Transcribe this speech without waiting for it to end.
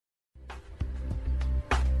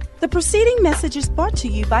The preceding message is brought to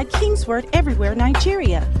you by King's Word Everywhere,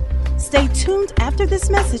 Nigeria. Stay tuned after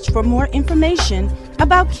this message for more information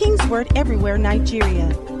about King's Word Everywhere, Nigeria.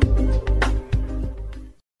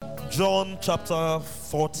 John chapter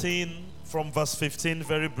 14 from verse 15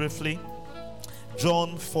 very briefly.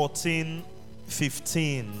 John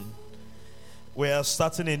 14:15. We are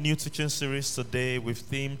starting a new teaching series today with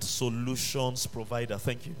themed Solutions Provider.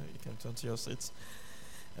 Thank you. You can turn to your seats.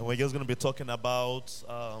 And we're just going to be talking about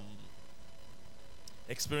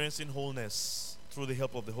experiencing wholeness through the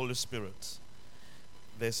help of the Holy Spirit.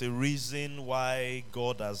 There's a reason why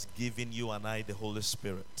God has given you and I the Holy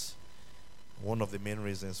Spirit. One of the main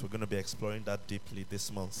reasons. We're going to be exploring that deeply this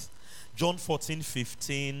month. John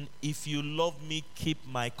 14:15. If you love me, keep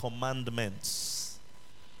my commandments.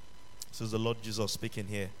 This is the Lord Jesus speaking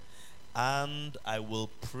here. And I will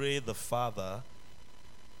pray the Father,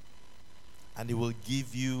 and he will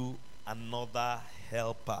give you another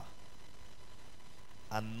helper,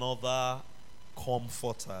 another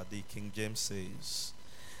comforter, the King James says,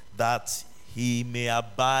 that he may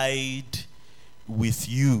abide with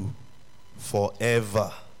you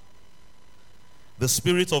forever. The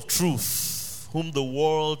Spirit of truth, whom the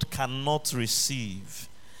world cannot receive,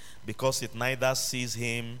 because it neither sees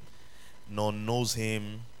him nor knows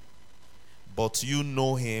him, but you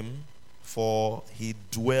know him, for he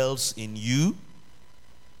dwells in you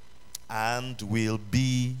and will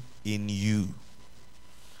be in you.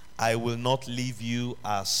 I will not leave you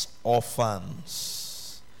as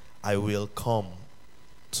orphans. I will come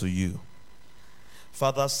to you.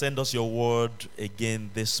 Father, send us your word again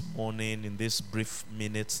this morning in these brief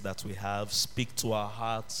minutes that we have. Speak to our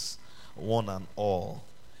hearts, one and all.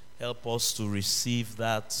 Help us to receive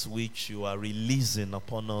that which you are releasing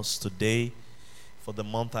upon us today for the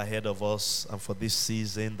month ahead of us and for this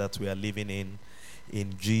season that we are living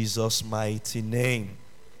in Jesus' mighty name.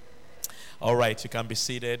 All right, you can be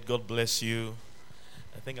seated. God bless you.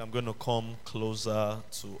 I think I'm going to come closer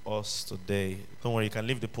to us today. Don't worry, you can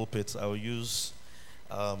leave the pulpit. I will use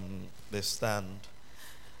the stand.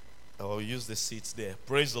 I will use the seats there.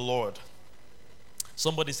 Praise the Lord.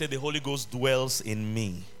 Somebody say, the Holy Ghost dwells in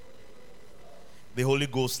me. The Holy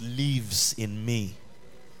Ghost lives in me.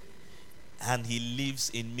 And he lives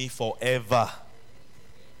in me forever.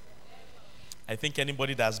 I think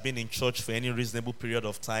anybody that has been in church for any reasonable period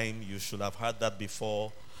of time, you should have heard that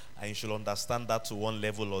before, and you should understand that to one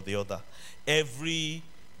level or the other. Every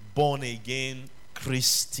born-again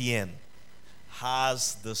Christian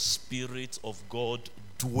has the Spirit of God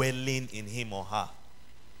dwelling in him or her.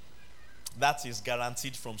 That is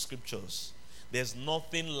guaranteed from scriptures. There's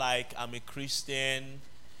nothing like I'm a Christian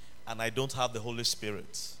and I don't have the Holy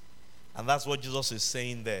Spirit. And that's what Jesus is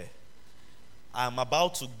saying there. I'm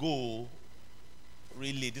about to go.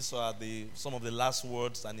 Really, these are some of the last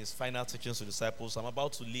words and his final teachings to disciples. I'm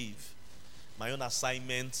about to leave. My own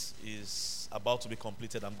assignment is about to be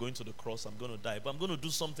completed. I'm going to the cross. I'm going to die. But I'm going to do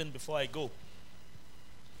something before I go.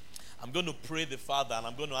 I'm going to pray the Father, and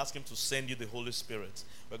I'm going to ask him to send you the Holy Spirit.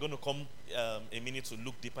 We're going to come a minute to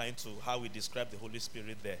look deeper into how we describe the Holy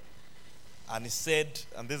Spirit there. And he said,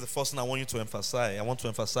 and this is the first thing I want to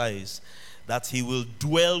emphasize, that he will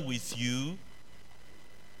dwell with you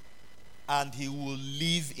and he will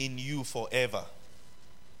live in you forever.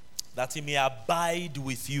 That he may abide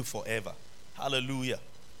with you forever. Hallelujah.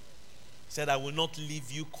 He said, I will not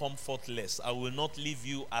leave you comfortless. I will not leave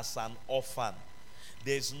you as an orphan.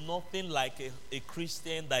 There's nothing like a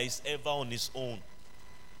Christian that is ever on his own.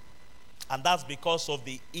 And that's because of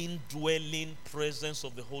the indwelling presence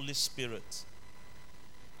of the Holy Spirit.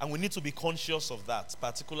 And we need to be conscious of that,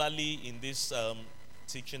 particularly in this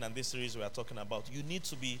teaching and this series we are talking about. You need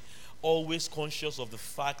to be always conscious of the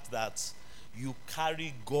fact that you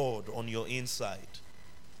carry God on your inside.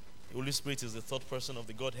 The Holy Spirit is the third person of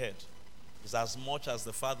the Godhead. It's as much as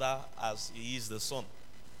the Father as he is the Son.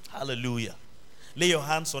 Hallelujah. Lay your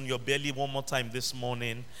hands on your belly one more time this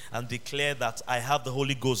morning and declare that I have the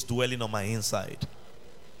Holy Ghost dwelling on my inside.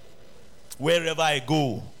 Wherever I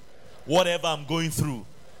go, whatever I'm going through,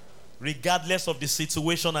 regardless of the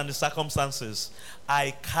situation and the circumstances,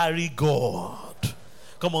 I carry God.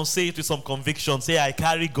 Come on, say it with some conviction. Say, I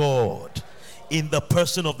carry God in the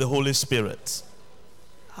person of the Holy Spirit.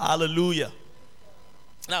 Hallelujah.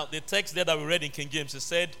 Now, the text there that we read in King James, it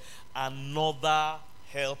said, another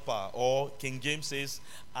helper, or King James says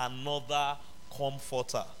another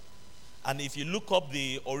comforter. And if you look up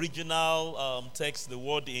the original text, the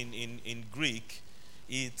word in Greek,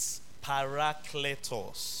 it's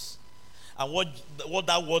parakletos. And what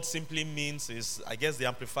that word simply means is, I guess the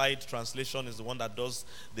Amplified translation is the one that does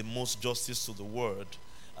the most justice to the word.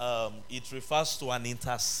 it refers to an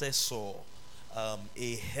intercessor,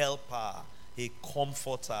 a helper, a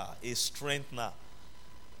comforter, a strengthener.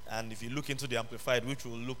 And if you look into the Amplified, which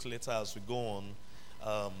we'll look later as we go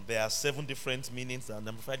on, there are 7 different meanings that the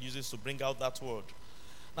Amplified uses to bring out that word.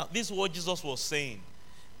 Now, this is what Jesus was saying.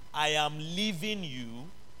 I am leaving you,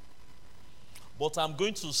 but I'm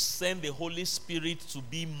going to send the Holy Spirit to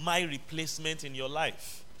be my replacement in your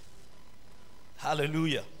life.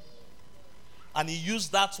 Hallelujah. And he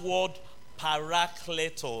used that word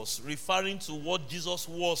parakletos, referring to what Jesus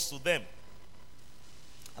was to them.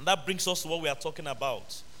 And that brings us to what we are talking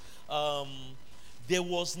about. There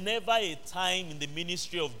was never a time in the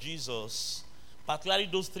ministry of Jesus, particularly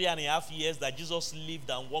those 3.5 years that Jesus lived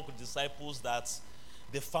and walked with disciples, that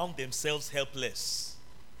they found themselves helpless.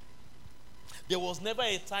 There was never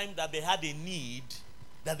a time that they had a need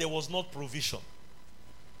that there was not provision.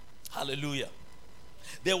 Hallelujah.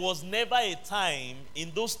 There was never a time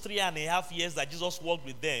in those 3.5 years that Jesus walked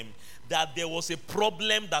with them that there was a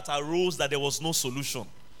problem that arose that there was no solution.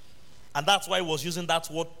 And that's why he was using that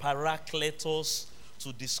word parakletos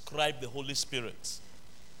to describe the Holy Spirit.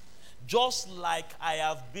 Just like I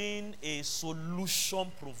have been a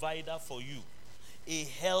solution provider for you, a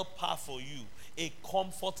helper for you, a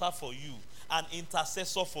comforter for you, an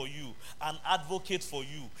intercessor for you, an advocate for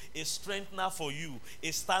you, a strengthener for you,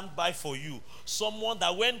 a standby for you. Someone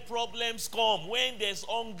that when problems come, when there's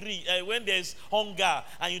hunger,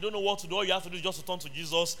 and you don't know what to do, all you have to do is just to turn to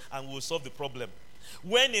Jesus and we'll solve the problem.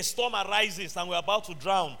 When a storm arises and we're about to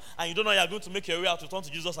drown and you don't know you're going to make your way out, to turn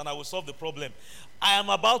to Jesus and I will solve the problem. I am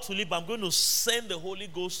about to leave, but I'm going to send the Holy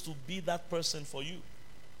Ghost to be that person for you.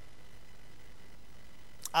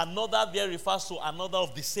 Another there refers to another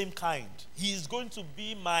of the same kind. He is going to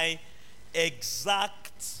be my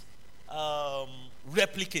exact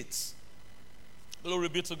replicate. Glory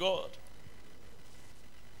be to God.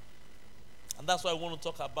 And that's why I want to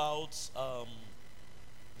talk about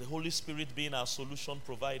the Holy Spirit being our solution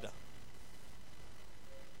provider.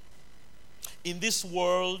 In this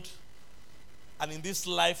world and in this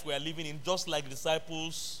life we are living in, just like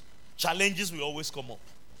disciples, challenges will always come up.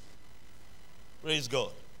 Praise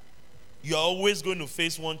God. You are always going to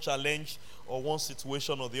face one challenge or one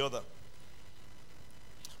situation or the other.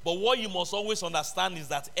 But what you must always understand is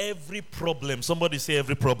that every problem, somebody say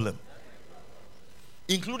every problem,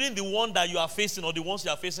 including the one that you are facing or the ones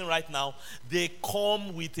you are facing right now, they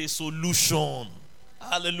come with a solution.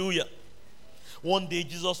 Hallelujah. One day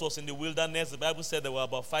Jesus was in the wilderness. The Bible said there were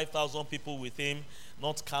about 5,000 people with him,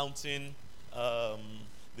 not counting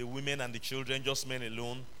the women and the children, just men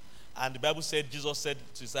alone. And the Bible said, Jesus said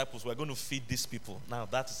to his disciples, we're going to feed these people. Now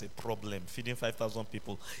that is a problem, feeding 5,000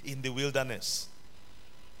 people in the wilderness.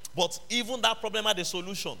 But even that problem had a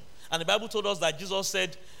solution. And the Bible told us that Jesus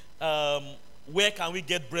said, where can we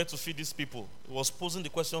get bread to feed these people? He was posing the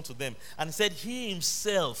question to them. And he said he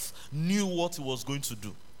himself knew what he was going to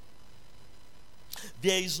do.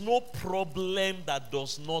 There is no problem that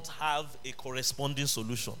does not have a corresponding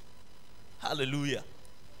solution. Hallelujah.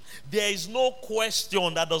 There is no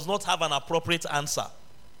question that does not have an appropriate answer.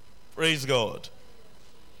 Praise God.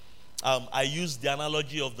 I use the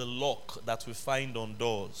analogy of the lock that we find on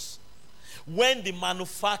doors. When the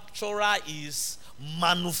manufacturer is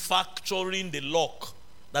manufacturing the lock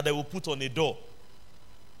that they will put on a door,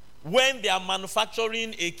 when they are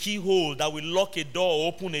manufacturing a keyhole that will lock a door,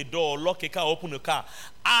 open a door, lock a car, open a car,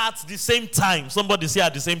 at the same time, somebody say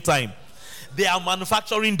at the same time, they are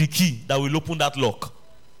manufacturing the key that will open that lock.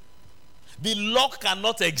 The lock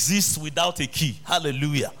cannot exist without a key.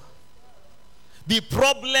 Hallelujah. The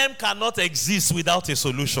problem cannot exist without a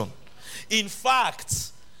solution. In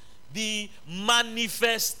fact, the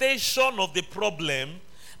manifestation of the problem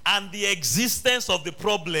and the existence of the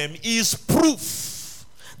problem is proof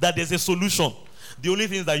that there's a solution. The only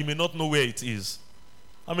thing is that you may not know where it is.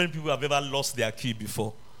 How many people have ever lost their key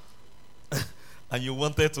before? And you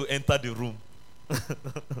wanted to enter the room?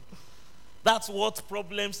 That's what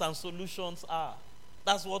problems and solutions are.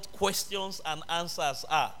 That's what questions and answers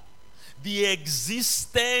are. The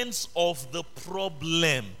existence of the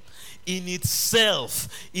problem in itself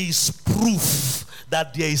is proof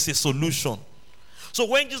that there is a solution. So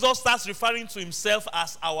when Jesus starts referring to himself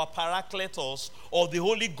as our Parakletos, or the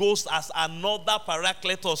Holy Ghost as another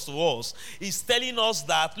Parakletos to us, he's telling us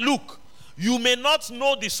that, look, you may not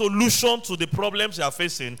know the solution to the problems you are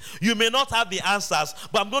facing. You may not have the answers,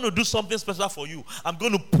 but I'm going to do something special for you. I'm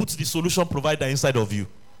going to put the solution provider inside of you.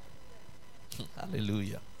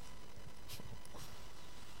 Hallelujah.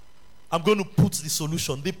 I'm going to put the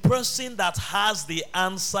solution. The person that has the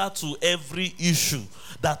answer to every issue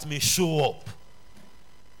that may show up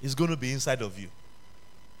is going to be inside of you.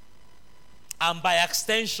 And by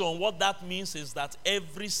extension, what that means is that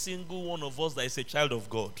every single one of us that is a child of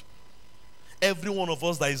God, every one of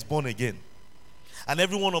us that is born again, and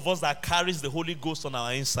every one of us that carries the Holy Ghost on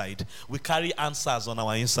our inside, we carry answers on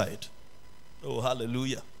our inside. Oh,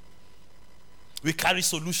 hallelujah. We carry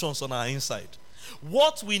solutions on our inside.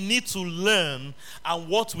 What we need to learn and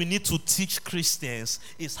what we need to teach Christians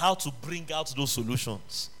is how to bring out those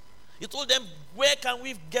solutions. He told them, where can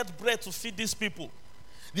we get bread to feed these people?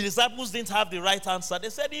 The disciples didn't have the right answer. They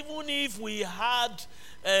said, even if we had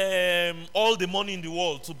all the money in the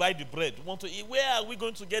world to buy the bread, where are we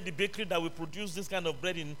going to get the bakery that will produce this kind of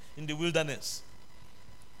bread in the wilderness?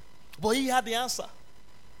 But he had the answer.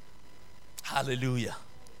 Hallelujah.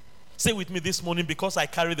 Say with me this morning, because I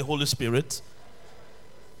carry the Holy Spirit,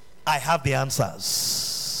 I have the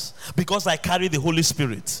answers. Because I carry the Holy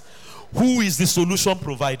Spirit, who is the solution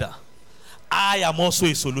provider, I am also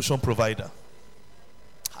a solution provider.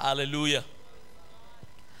 Hallelujah.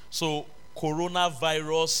 So,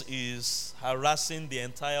 coronavirus is harassing the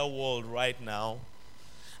entire world right now.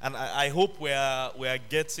 And I hope we are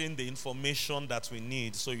getting the information that we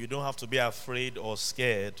need so you don't have to be afraid or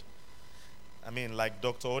scared. I mean, like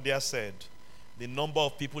Dr. Odia said, the number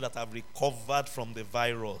of people that have recovered from the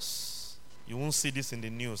virus, you won't see this in the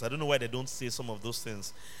news. I don't know why they don't say some of those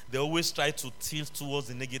things. They always try to tilt towards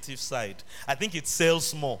the negative side. I think it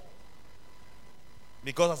sells more.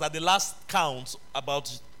 Because as at the last count,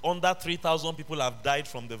 about under 3,000 people have died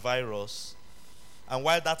from the virus. And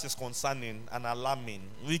while that is concerning and alarming,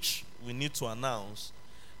 which we need to announce,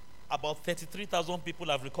 about 33,000 people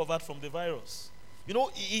have recovered from the virus. You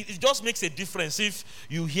know, it just makes a difference if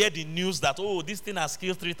you hear the news that, oh, this thing has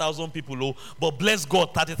killed 3,000 people, oh, but bless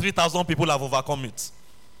God, 33,000 people have overcome it.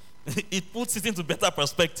 It puts it into better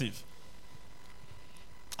perspective.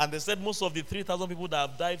 And they said most of the 3,000 people that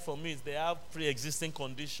have died from it, they have pre-existing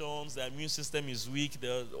conditions, their immune system is weak,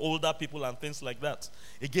 they're older people and things like that.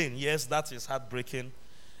 Again, yes, that is heartbreaking.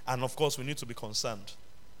 And of course, we need to be concerned.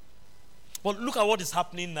 But look at what is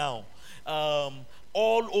happening now.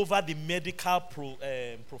 All over the medical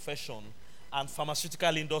profession and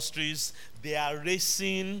pharmaceutical industries, they are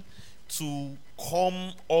racing to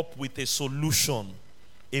come up with a solution,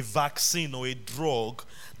 a vaccine or a drug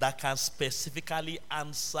that can specifically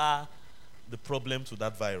answer the problem to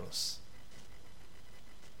that virus.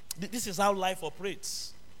 This is how life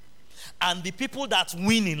operates. And the people that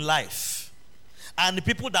win in life, and the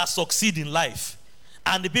people that succeed in life,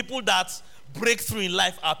 and the people that breakthrough in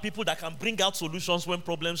life are people that can bring out solutions when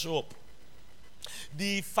problems show up.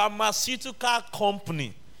 The pharmaceutical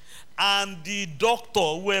company and the doctor,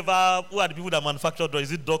 who are the people that manufacture drugs,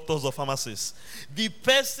 is it doctors or pharmacists? The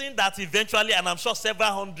person that eventually, and I'm sure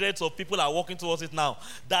several hundreds of people are working towards it now,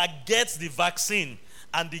 that gets the vaccine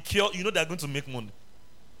and the cure, you know they're going to make money.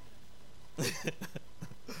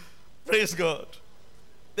 Praise God.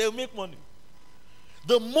 They'll make money.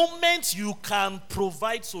 The moment you can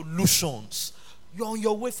provide solutions, you're on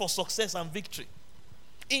your way for success and victory.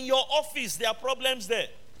 In your office, there are problems there.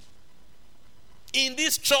 In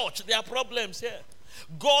this church, there are problems here.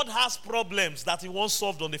 God has problems that he wants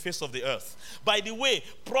solved on the face of the earth. By the way,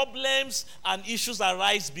 problems and issues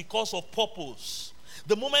arise because of purpose.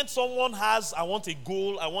 The moment someone has, I want a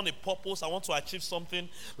goal, I want a purpose, I want to achieve something,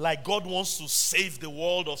 like God wants to save the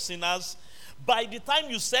world of sinners, by the time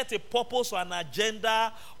you set a purpose or an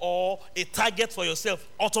agenda or a target for yourself,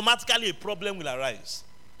 automatically a problem will arise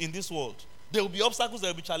in this world. There will be obstacles,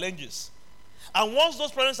 there will be challenges. And once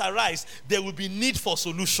those problems arise, there will be need for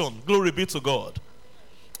solution. Glory be to God.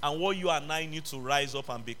 And what you and I need to rise up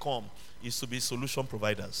and become is to be solution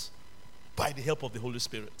providers by the help of the Holy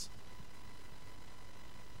Spirit.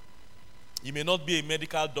 You may not be a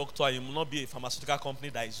medical doctor, you may not be a pharmaceutical company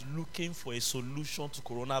that is looking for a solution to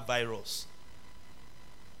coronavirus.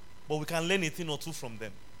 But we can learn a thing or two from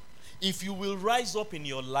them. If you will rise up in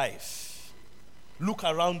your life, look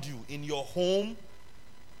around you, in your home,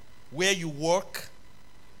 where you work,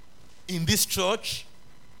 in this church,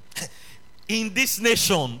 in this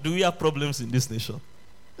nation. Do we have problems in this nation?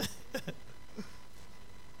 Do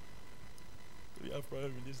we have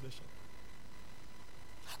problems in this nation?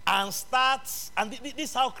 And this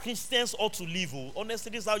is how Christians ought to live.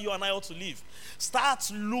 Honestly, this is how you and I ought to live.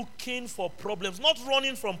 Start looking for problems, not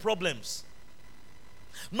running from problems.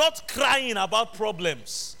 Not crying about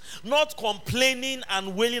problems. Not complaining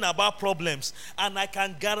and wailing about problems. And I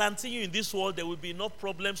can guarantee you in this world there will be enough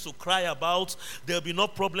problems to cry about. There will be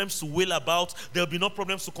enough problems to wail about. There will be enough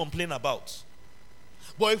problems to complain about.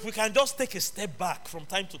 But if we can just take a step back from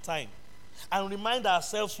time to time and remind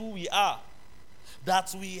ourselves who we are,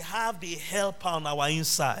 that we have the helper on our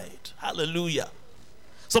inside. Hallelujah.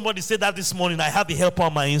 Somebody said that this morning. I have the helper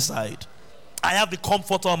on my inside. I have the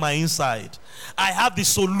comforter on my inside. I have the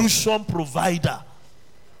solution provider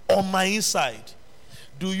on my inside.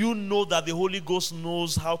 Do you know that the Holy Ghost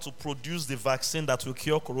knows how to produce the vaccine that will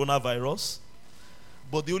cure coronavirus?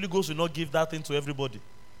 But the Holy Ghost will not give that thing to everybody.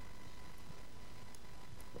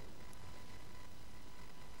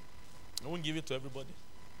 I won't give it to everybody.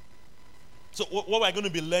 So what we're going to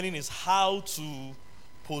be learning is how to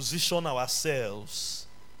position ourselves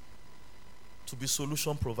to be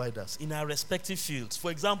solution providers in our respective fields. For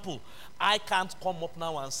example, I can't come up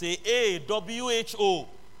now and say, hey, WHO,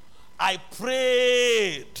 I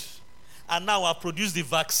prayed, and now I've produced the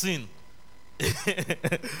vaccine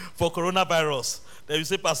for coronavirus. Then you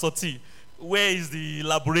say, Pastor T, where is the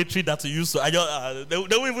laboratory that you use? They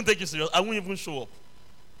won't even take you serious. I won't even show up.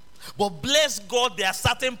 But bless God, there are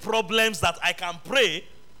certain problems that I can pray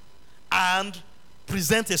and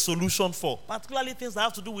present a solution for. Particularly things that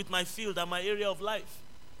have to do with my field and my area of life.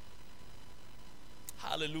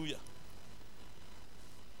 Hallelujah.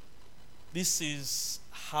 This is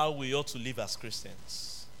how we ought to live as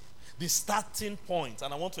Christians. The starting point,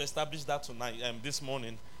 and I want to establish that tonight, this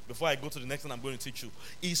morning, before I go to the next thing I'm going to teach you,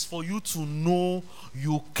 is for you to know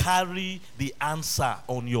you carry the answer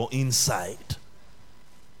on your inside.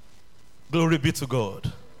 Glory be to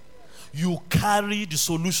God. You carry the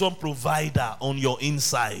solution provider on your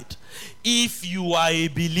inside. If you are a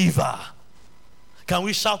believer, can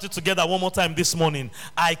we shout it together one more time this morning?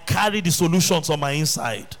 I carry the solutions on my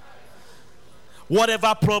inside.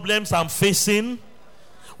 Whatever problems I'm facing,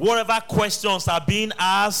 whatever questions are being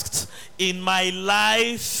asked in my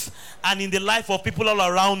life and in the life of people all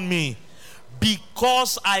around me,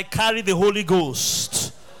 because I carry the Holy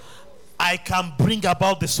Ghost, I can bring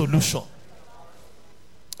about the solution.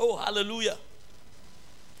 Oh, hallelujah.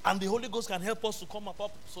 And the Holy Ghost can help us to come up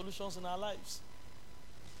with solutions in our lives.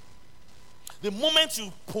 The moment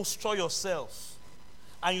you posture yourself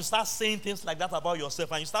and you start saying things like that about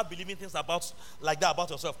yourself, and you start believing things like that about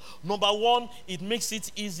yourself, number one, it makes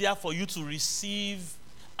it easier for you to receive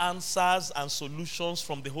answers and solutions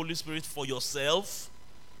from the Holy Spirit for yourself.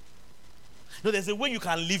 You know, there's a way you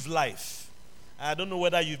can live life. I don't know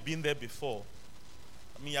whether you've been there before.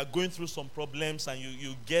 I mean, you're going through some problems and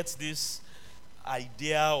you get this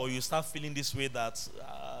idea, or you start feeling this way that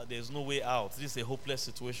there's no way out. This is a hopeless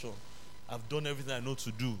situation. I've done everything I know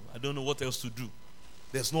to do. I don't know what else to do.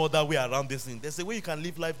 There's no other way around this thing. There's a way you can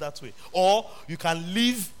live life that way. Or you can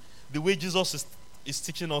live the way Jesus is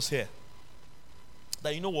teaching us here.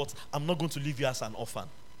 That, you know what? I'm not going to leave you as an orphan.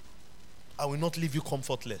 I will not leave you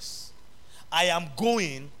comfortless. I am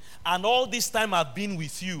going, and all this time I've been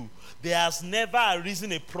with you, there has never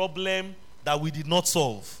arisen a problem that we did not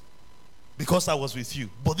solve because I was with you.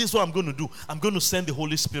 But this is what I'm going to do. I'm going to send the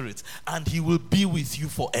Holy Spirit, and He will be with you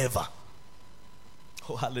forever.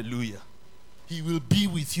 Oh, hallelujah. He will be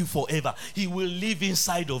with you forever. He will live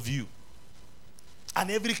inside of you. And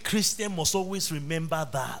every Christian must always remember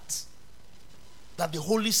that the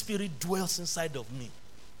Holy Spirit dwells inside of me,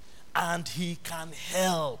 and He can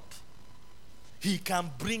help. He can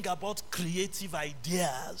bring about creative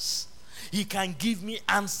ideas. He can give me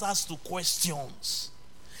answers to questions.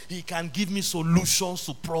 He can give me solutions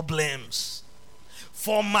to problems.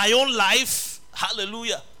 For my own life,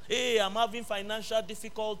 hallelujah. Hey, I'm having financial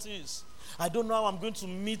difficulties. I don't know how I'm going to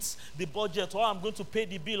meet the budget, or how I'm going to pay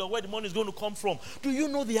the bill, or where the money is going to come from. Do you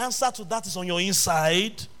know the answer to that is on your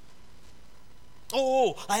inside?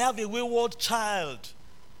 Oh, I have a wayward child.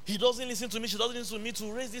 He doesn't listen to me. She doesn't listen to me.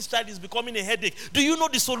 To raise this child is becoming a headache. Do you know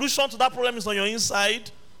the solution to that problem is on your inside?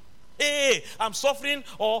 Hey, I'm suffering,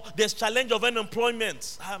 or there's challenge of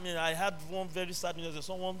unemployment. I mean, I had one very sad news.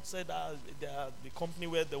 Someone said the company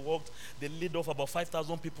where they worked, they laid off about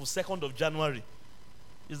 5,000 people 2nd of January.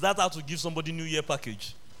 Is that how to give somebody New Year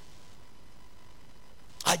package?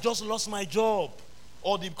 I just lost my job.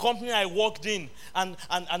 Or the company I worked in and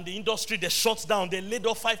the industry, they shut down. They laid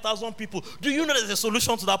off 5,000 people. Do you know there's a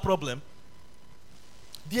solution to that problem?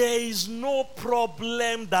 There is no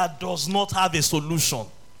problem that does not have a solution.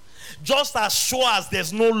 Just as sure as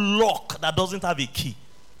there's no lock that doesn't have a key.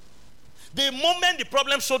 The moment the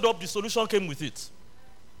problem showed up, the solution came with it.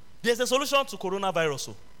 There's a solution to coronavirus.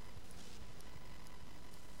 So.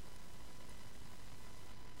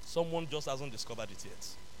 Someone just hasn't discovered it yet.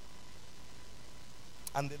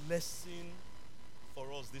 And the lesson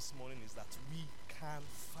for us this morning is that we can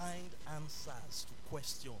find answers to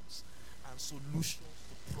questions and solutions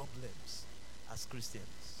to problems as Christians.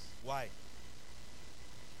 Why?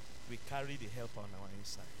 We carry the help on our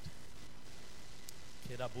inside.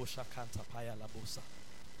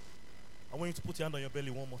 I want you to put your hand on your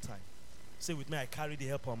belly one more time. Say with me, I carry the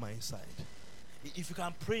help on my inside. If you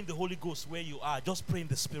can pray in the Holy Ghost where you are, just pray in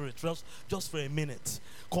the Spirit, just for a minute.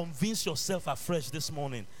 Convince yourself afresh this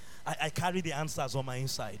morning. I carry the answers on my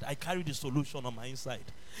inside. I carry the solution on my inside.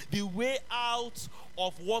 The way out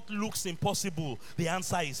of what looks impossible, the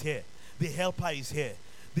answer is here. The helper is here.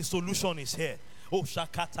 The solution is here. Oh,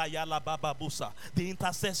 Shakata Yala Baba Busa. The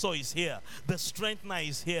intercessor is here. The strengthener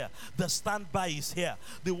is here. The standby is here.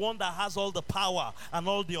 The one that has all the power and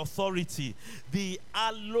all the authority. The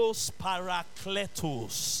Allos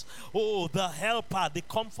Parakletos. Oh, the helper, the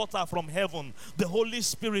comforter from heaven. The Holy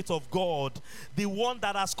Spirit of God. The one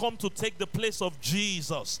that has come to take the place of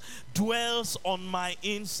Jesus. Dwells on my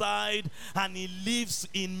inside and he lives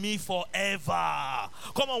in me forever.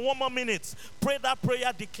 Come on, one more minute. Pray that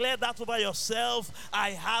prayer. Declare that over yourself. I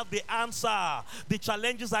have the answer. The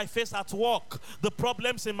challenges I face at work, the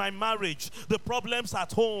problems in my marriage, the problems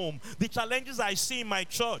at home, the challenges I see in my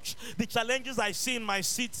church, the challenges I see in my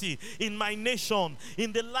city, in my nation,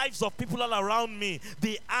 in the lives of people all around me.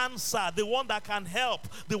 The answer, the one that can help,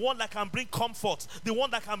 the one that can bring comfort, the one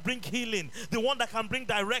that can bring healing, the one that can bring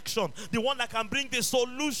direction, the one that can bring the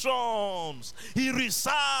solutions. He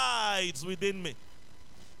resides within me.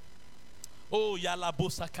 Oh, yala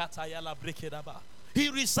bosa kata yala brekedaba. He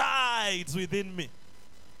resides within me.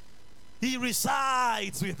 He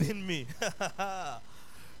resides within me.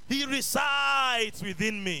 He resides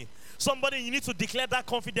within me. Somebody, you need to declare that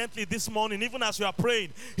confidently this morning, even as you are praying.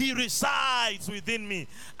 He resides within me.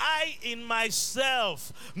 I in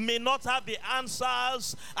myself may not have the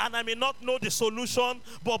answers and I may not know the solution,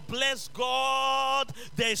 but bless God,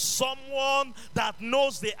 there's someone that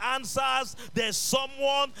knows the answers, there's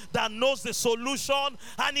someone that knows the solution,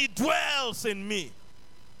 and he dwells in me.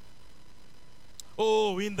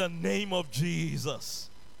 Oh, in the name of Jesus.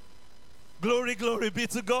 Glory, glory be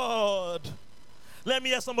to God. Let me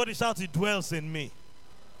hear somebody shout, he dwells in me.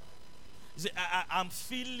 You see, I'm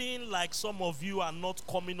feeling like some of you are not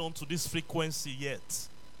coming onto this frequency yet.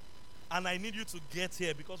 And I need you to get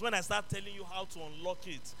here, because when I start telling you how to unlock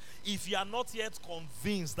it, if you are not yet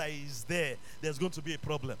convinced that he is there, there's going to be a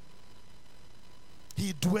problem.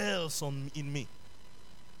 He dwells in me.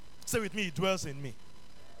 Say with me, he dwells in me.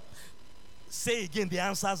 Say again, the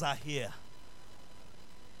answers are here.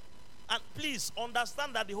 And please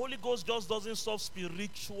understand that the Holy Ghost just doesn't solve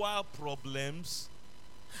spiritual problems.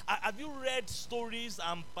 Have you read stories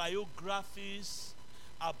and biographies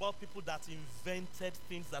about people that invented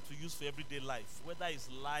things that we use for everyday life, whether it's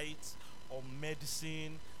light or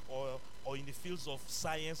medicine or in the fields of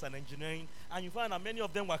science and engineering, and you find that many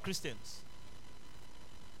of them were Christians?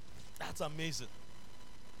 That's amazing.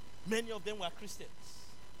 Many of them were Christians.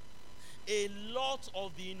 A lot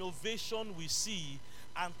of the innovation we see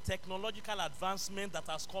and technological advancement that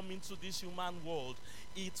has come into this human world,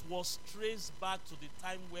 it was traced back to the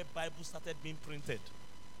time where Bible started being printed.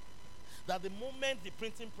 That the moment the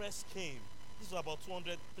printing press came, this was about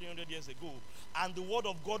 200, 300 years ago, and the word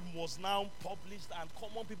of God was now published and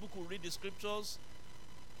common people could read the scriptures,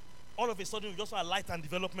 all of a sudden we just saw light and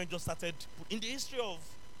development just started in the history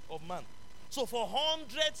of man. So for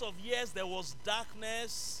hundreds of years there was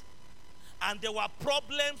darkness and there were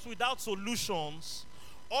problems without solutions.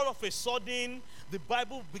 All of a sudden, the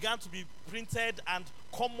Bible began to be printed and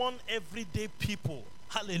common everyday people,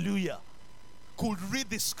 hallelujah, could read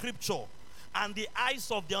the scripture, and the eyes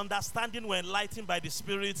of the understanding were enlightened by the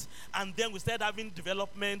Spirit, and then we started having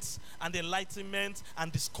developments and enlightenment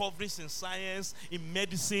and discoveries in science, in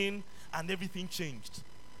medicine, and everything changed.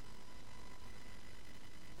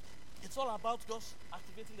 It's all about just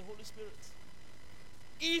activating the Holy Spirit.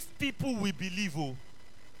 If people will believe, oh,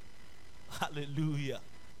 hallelujah.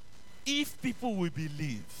 If people will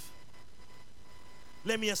believe,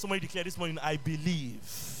 let me hear somebody declare this morning, I believe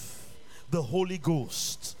the Holy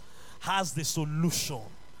Ghost has the solution,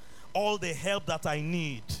 all the help that I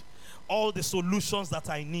need, all the solutions that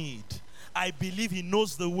I need. I believe he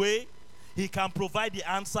knows the way, he can provide the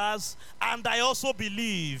answers, and I also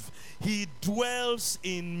believe he dwells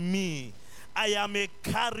in me. I am a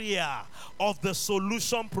carrier of the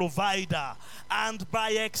solution provider, and by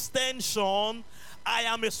extension, I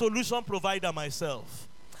am a solution provider myself.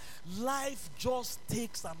 Life just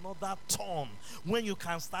takes another turn when you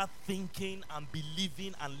can start thinking and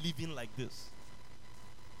believing and living like this.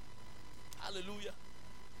 Hallelujah.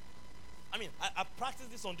 I mean, I practice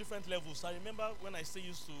this on different levels. I remember when I still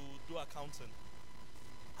used to do accounting.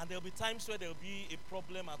 And there'll be times where there'll be a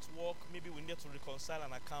problem at work. Maybe we need to reconcile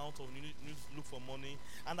an account or we need to look for money.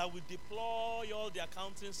 And I will deploy all the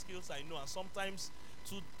accounting skills I know. And sometimes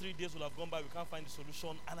 2-3 days will have gone by, we can't find the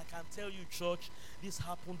solution. And I can tell you, church, this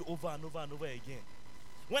happened over and over and over again.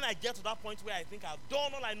 When I get to that point where I think I've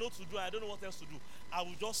done all I know to do, I don't know what else to do, I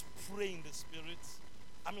will just pray in the Spirit.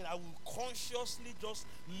 I mean, I will consciously just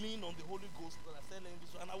lean on the Holy Ghost, because I said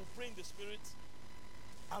this, and I will pray in the Spirit.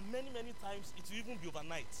 And many, many times, it will even be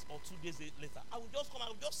overnight or 2 days later. I will just come, I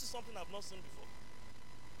will just see something I've not seen before.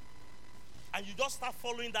 And you just start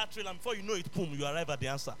following that trail, and before you know it, boom, you arrive at the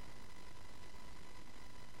answer.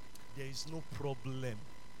 There is no problem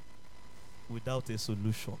without a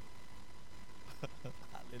solution.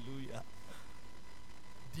 Hallelujah.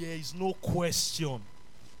 There is no question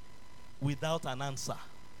without an answer.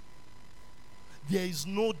 There is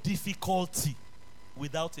no difficulty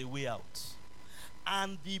without a way out.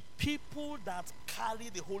 And the people that carry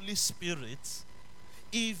the Holy Spirit,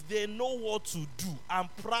 if they know what to do and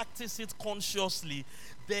practice it consciously,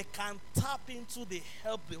 they can tap into the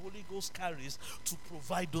help the Holy Ghost carries to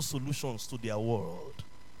provide those solutions to their world.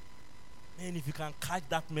 And if you can catch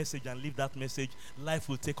that message and leave that message, life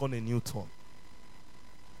will take on a new turn.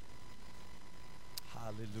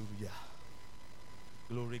 Hallelujah.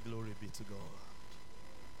 Glory, glory be to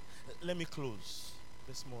God. Let me close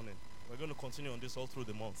this morning. We're going to continue on this all through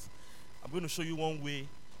the month. I'm going to show you one way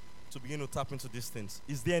to begin to tap into these things.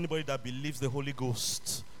 Is there anybody that believes the Holy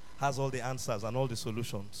Ghost has all the answers and all the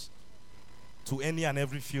solutions to any and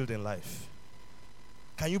every field in life?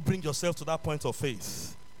 Can you bring yourself to that point of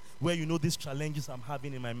faith where you know these challenges I'm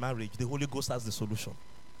having in my marriage, the Holy Ghost has the solution?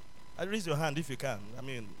 Raise your hand if you can. I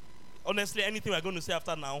mean, honestly, anything we're going to say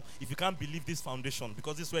after now, if you can't believe this foundation,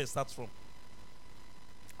 because this is where it starts from.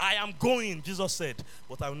 I am going, Jesus said,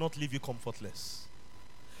 but I will not leave you comfortless.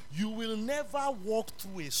 You will never walk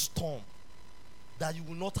through a storm that you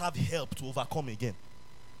will not have help to overcome again.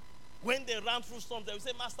 When they ran through storms, they will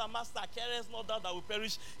say, Master, Master, carest not thou that will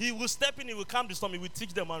perish. He will step in, he will calm the storm, he will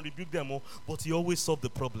teach them and rebuke them all, but he always solved the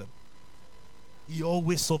problem. He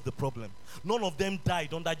always solved the problem. None of them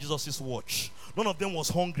died under Jesus' watch. None of them was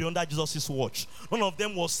hungry under Jesus' watch. None of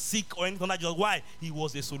them was sick or anything under Jesus. Why? He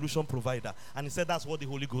was a solution provider. And he said that's what the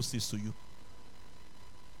Holy Ghost is to you.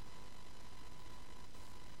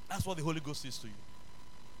 That's what the Holy Ghost is to you.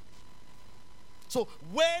 So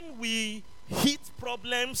when we hit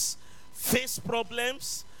problems, face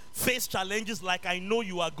challenges like I know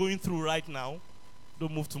you are going through right now,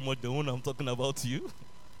 don't move too much, the one I'm talking about you.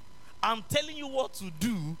 I'm telling you what to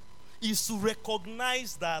do is to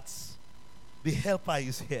recognize that the helper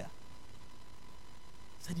is here.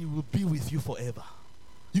 He said he will be with you forever.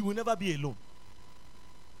 You will never be alone.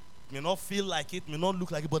 It may not feel like it, may not look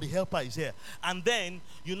like it, but the helper is here. And then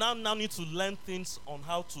you now need to learn things on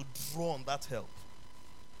how to draw on that help.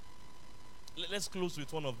 Let's close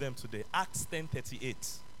with one of them today. Acts 10:38.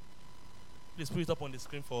 Please put it up on the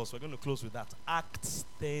screen for us. We're going to close with that. Acts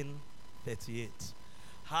 10:38.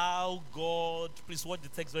 How God, please watch the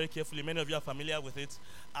text very carefully. Many of you are familiar with it.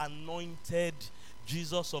 Anointed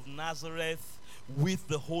Jesus of Nazareth with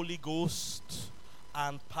the Holy Ghost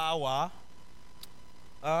and power.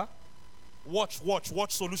 Watch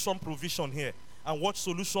solution provision here. And watch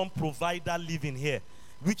solution provider living here.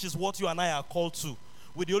 Which is what you and I are called to.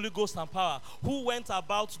 With the Holy Ghost and power. Who went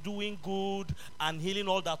about doing good and healing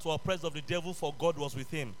all that were oppressed of the devil, for God was with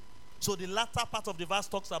him. So the latter part of the verse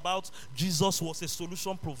talks about Jesus was a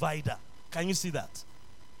solution provider. Can you see that?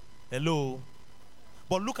 Hello?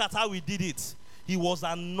 But look at how he did it. He was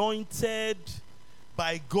anointed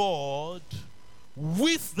by God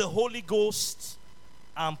with the Holy Ghost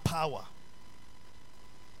and power.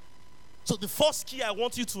 So the first key I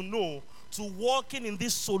want you to know to walking in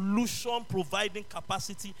this solution providing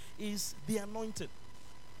capacity is the anointing.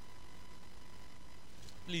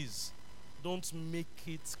 Please, don't make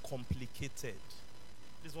it complicated.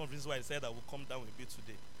 This is one of the reasons why I said I will come down a bit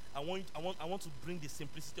today. I want to bring the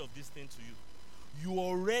simplicity of this thing to you. You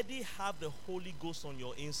already have the Holy Ghost on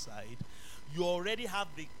your inside. You already have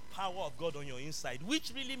the power of God on your inside,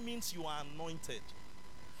 which really means you are anointed.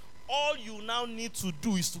 All you now need to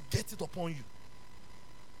do is to get it upon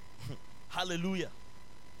you. Hallelujah.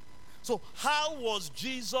 So how was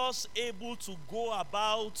Jesus able to go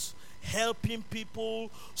about helping people,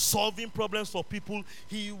 solving problems for people?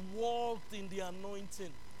 He walked in the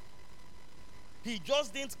anointing. He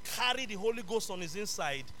just didn't carry the Holy Ghost on his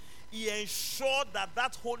inside. He ensured that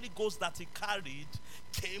that Holy Ghost that he carried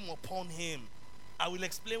came upon him. I will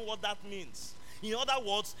explain what that means. In other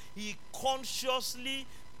words, he consciously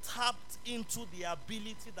tapped into the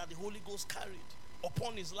ability that the Holy Ghost carried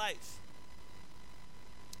upon his life.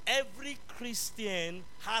 Every Christian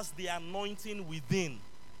has the anointing within.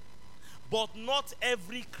 But not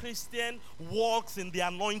every Christian walks in the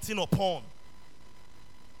anointing upon.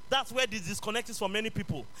 That's where the disconnect is for many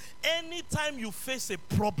people. Anytime you face a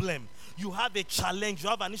problem, you have a challenge, you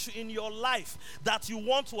have an issue in your life that you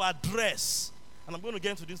want to address. And I'm going to get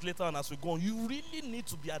into this later on as we go on. You really need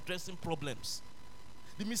to be addressing problems.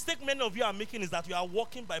 The mistake many of you are making is that you are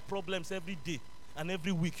walking by problems every day and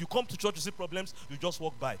every week. You come to church, you see problems, you just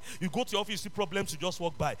walk by. You go to your office, you see problems, you just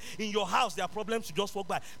walk by. In your house, there are problems, you just walk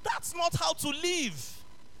by. That's not how to live.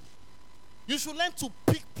 You should learn to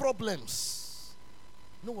pick problems.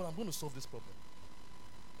 You know what? I'm going to solve this problem.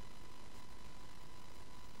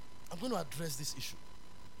 I'm going to address this issue.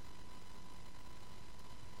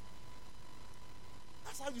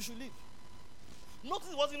 That's how you should live.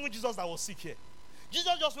 Notice it wasn't even Jesus that was sick here.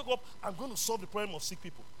 Jesus just woke up, I'm going to solve the problem of sick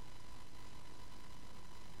people.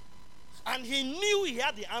 And he knew he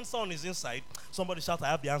had the answer on his inside. Somebody shout, I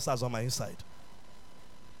have the answers on my inside.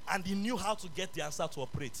 And he knew how to get the answer to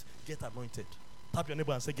operate. Get anointed. Tap your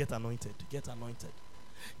neighbor and say, get anointed. Get anointed.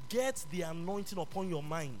 Get the anointing upon your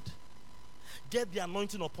mind. Get the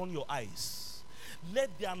anointing upon your eyes.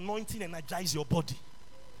 Let the anointing energize your body.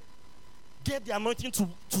 Get the anointing to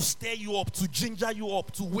stir you up, to ginger you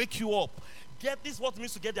up, to wake you up. Get this, what it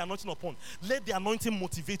means to get the anointing upon. Let the anointing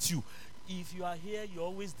motivate you. If you are here, you're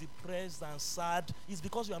always depressed and sad, it's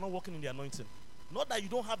because you are not walking in the anointing. Not that you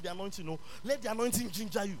don't have the anointing, no. Let the anointing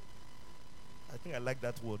ginger you. I think I like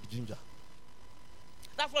that word, ginger.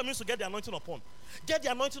 That's what it means to get the anointing upon. Get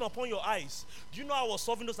the anointing upon your eyes. Do you know I was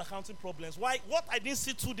solving those accounting problems? Why? What I didn't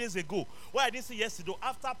see 2 days ago, what I didn't see yesterday,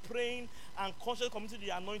 after praying and consciously committing to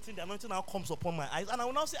the anointing now comes upon my eyes. And I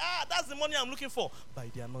will now say, that's the money I'm looking for.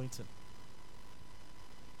 By the anointing.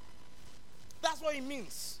 That's what it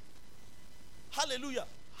means. Hallelujah.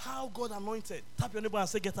 How God anointed. Tap your neighbor and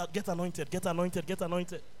say, get anointed, get anointed, get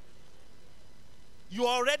anointed. You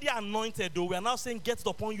are already anointed, though. We are now saying, get it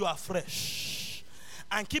upon you afresh.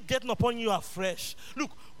 And keep getting upon you afresh.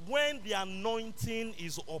 Look, when the anointing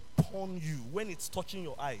is upon you, when it's touching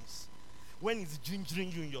your eyes, when it's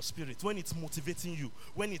gingering you in your spirit, when it's motivating you,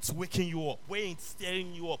 when it's waking you up, when it's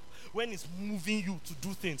stirring you up, when it's moving you to do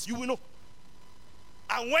things, you will know.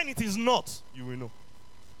 And when it is not, you will know.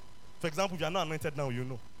 For example, if you are not anointed now, you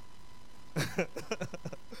know.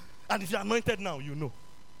 And if you are anointed now, you know.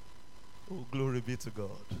 Oh, glory be to God.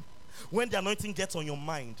 When the anointing gets on your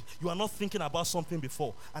mind, you are not thinking about something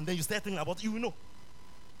before, and then you start thinking about it, you will know.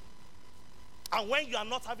 And when you are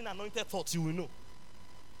not having anointed thoughts, you will know.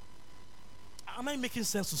 Am I making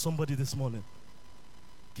sense to somebody this morning?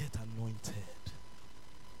 Get anointed.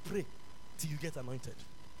 Pray till you get anointed.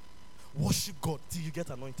 Worship God till you get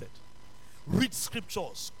anointed. Read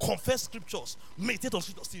scriptures, confess scriptures, meditate on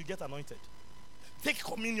scriptures till you get anointed. Take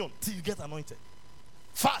communion till you get anointed.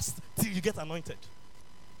 Fast till you get anointed.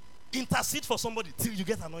 Intercede for somebody till you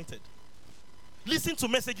get anointed. Listen to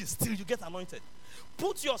messages till you get anointed.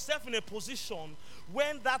 Put yourself in a position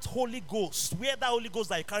when that Holy Ghost, where that Holy Ghost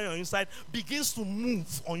that you carry on your inside begins to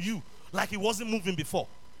move on you like it wasn't moving before.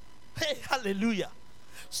 Hey, hallelujah.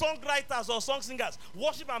 Songwriters or song singers,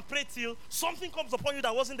 worship and pray till something comes upon you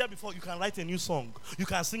that wasn't there before. You can write a new song. You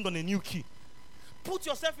can sing on a new key. Put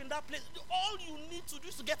yourself in that place. All you need to do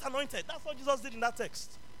is to get anointed. That's what Jesus did in that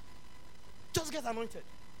text. Just get anointed.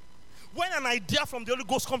 When an idea from the Holy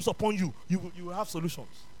Ghost comes upon you, you will have solutions.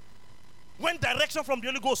 When direction from the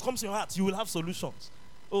Holy Ghost comes in your heart, you will have solutions.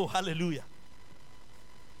 Oh, hallelujah.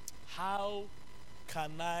 How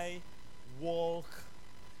can I walk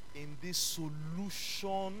in this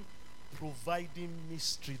solution providing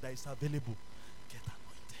mystery that is available? Get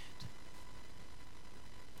anointed.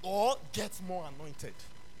 Or get more anointed.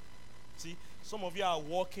 See, some of you are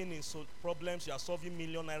walking in problems, you are solving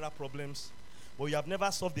million naira problems, but you have never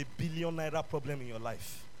solved a billion naira problem in your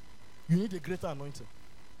life. You need a greater anointing.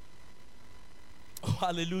 Oh,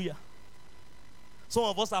 hallelujah. Some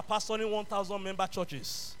of us are pastoring 1,000 member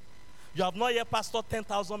churches. You have not yet pastored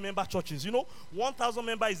 10,000 member churches. You know, 1,000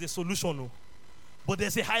 member is a solution, no? But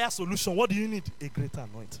there's a higher solution. What do you need? A greater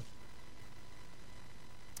anointing.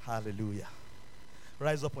 Hallelujah.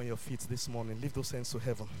 Rise up on your feet this morning. Lift those hands to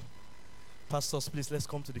heaven. Pastors, please, let's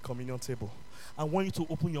come to the communion table. I want you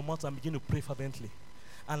to open your mouth and begin to pray fervently.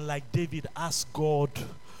 And like David, ask God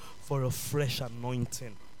for a fresh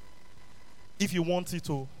anointing. If you want it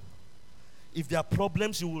to, if there are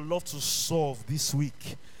problems you would love to solve this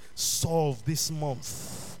week, solve this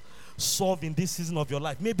month, solve in this season of your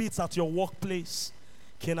life. Maybe it's at your workplace.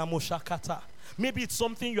 Maybe it's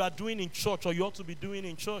something you are doing in church or you ought to be doing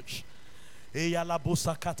in church.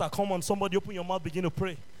 Come on, somebody open your mouth, begin to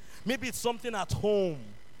pray. Maybe it's something at home.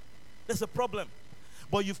 There's a problem.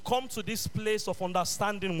 but you've come to this place of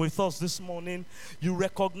understanding with us this morning. You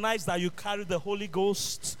recognize that you carry the Holy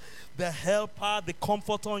Ghost, the helper, the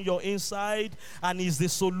comforter on your inside, and he's the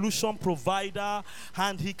solution provider,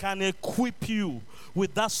 and he can equip you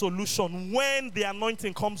with that solution when the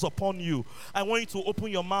anointing comes upon you. I want you to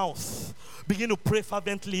open your mouth. Begin to pray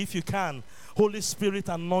fervently if you can. Holy Spirit,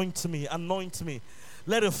 anoint me, anoint me.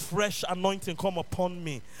 Let a fresh anointing come upon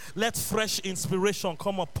me. Let fresh inspiration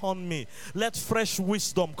come upon me. Let fresh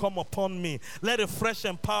wisdom come upon me. Let a fresh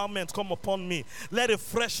empowerment come upon me. Let a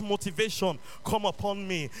fresh motivation come upon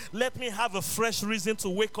me. Let me have a fresh reason to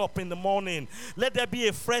wake up in the morning. Let there be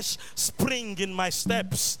a fresh spring in my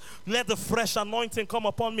steps. Let the fresh anointing come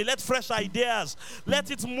upon me. Let fresh ideas, let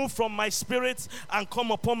it move from my spirit and come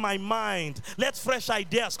upon my mind. Let fresh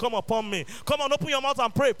ideas come upon me. Come on, open your mouth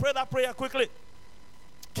and pray. Pray that prayer quickly.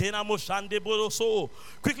 Quickly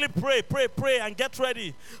pray, and get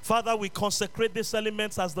ready. Father, we consecrate these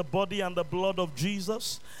elements as the body and the blood of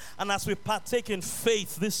Jesus. And as we partake in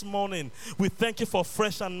faith this morning, we thank you for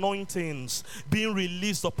fresh anointings being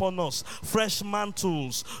released upon us, fresh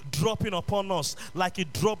mantles dropping upon us like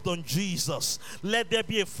it dropped on Jesus. Let there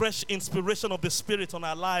be a fresh inspiration of the Spirit on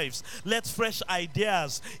our lives. Let fresh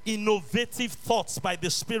ideas, innovative thoughts by the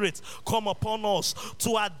Spirit come upon us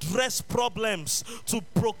to address problems, to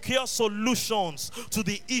procure solutions to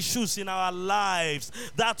the issues in our lives,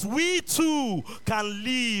 that we too can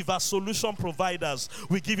live as solution providers.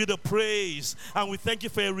 We give you the praise, and we thank you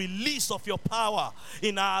for a release of your power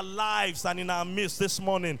in our lives and in our midst this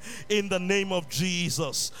morning, in the name of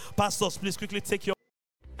Jesus. Pastors, please quickly take your...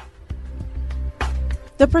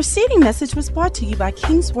 The preceding message was brought to you by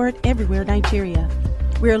King's Word Everywhere, Nigeria.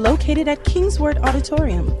 We are located at King's Word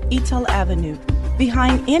Auditorium, Etel Avenue,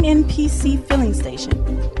 behind NNPC Filling Station,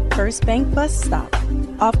 First Bank Bus Stop,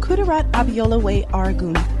 off Kudirat Abiola Way,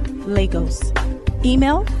 Oregun, Lagos.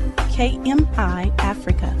 Email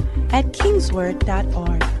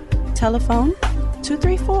kmiafrica@kingsword.org. Telephone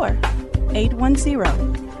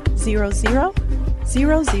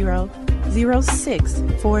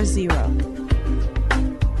 234-810-00000640.